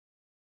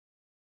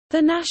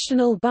The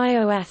National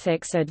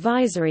Bioethics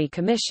Advisory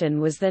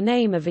Commission was the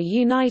name of a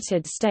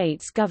United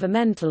States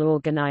governmental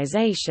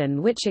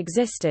organization which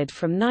existed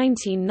from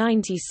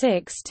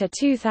 1996 to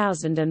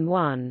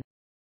 2001.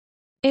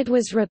 It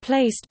was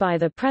replaced by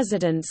the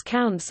President's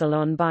Council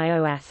on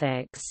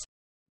Bioethics.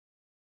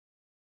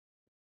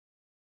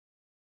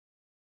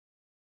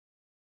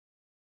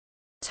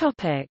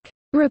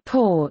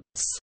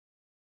 Reports.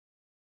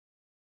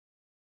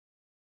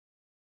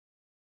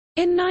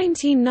 In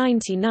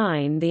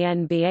 1999, the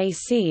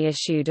NBAC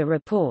issued a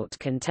report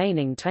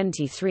containing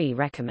 23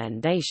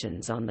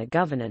 recommendations on the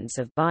governance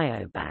of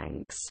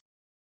biobanks.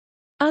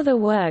 Other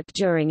work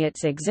during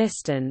its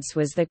existence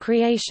was the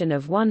creation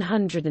of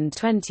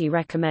 120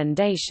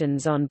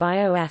 recommendations on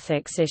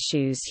bioethics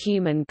issues: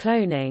 human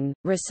cloning,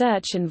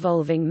 research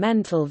involving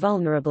mental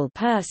vulnerable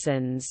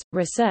persons,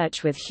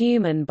 research with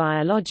human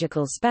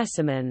biological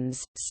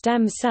specimens,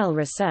 stem cell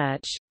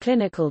research,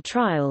 clinical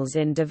trials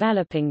in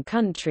developing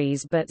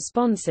countries but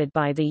sponsored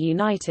by the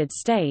United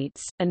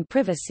States, and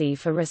privacy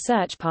for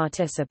research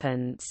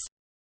participants.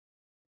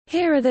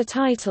 Here are the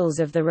titles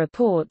of the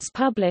reports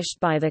published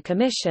by the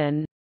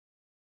Commission: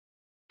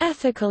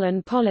 Ethical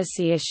and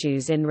Policy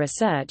Issues in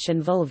Research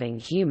Involving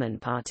Human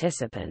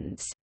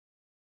Participants.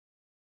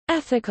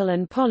 Ethical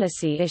and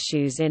Policy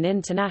Issues in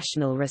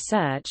International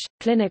Research,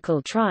 Clinical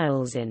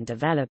Trials in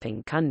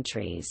Developing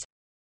Countries.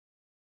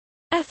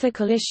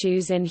 Ethical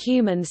Issues in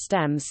Human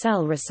Stem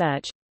Cell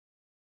Research.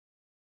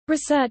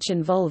 Research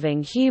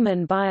Involving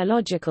Human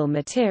Biological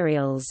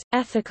Materials,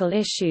 Ethical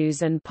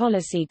Issues and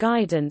Policy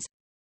Guidance.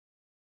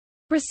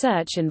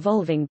 Research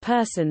involving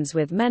persons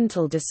with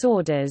mental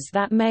disorders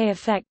that may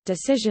affect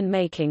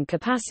decision-making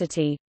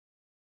capacity.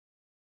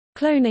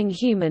 Cloning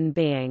human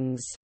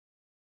beings.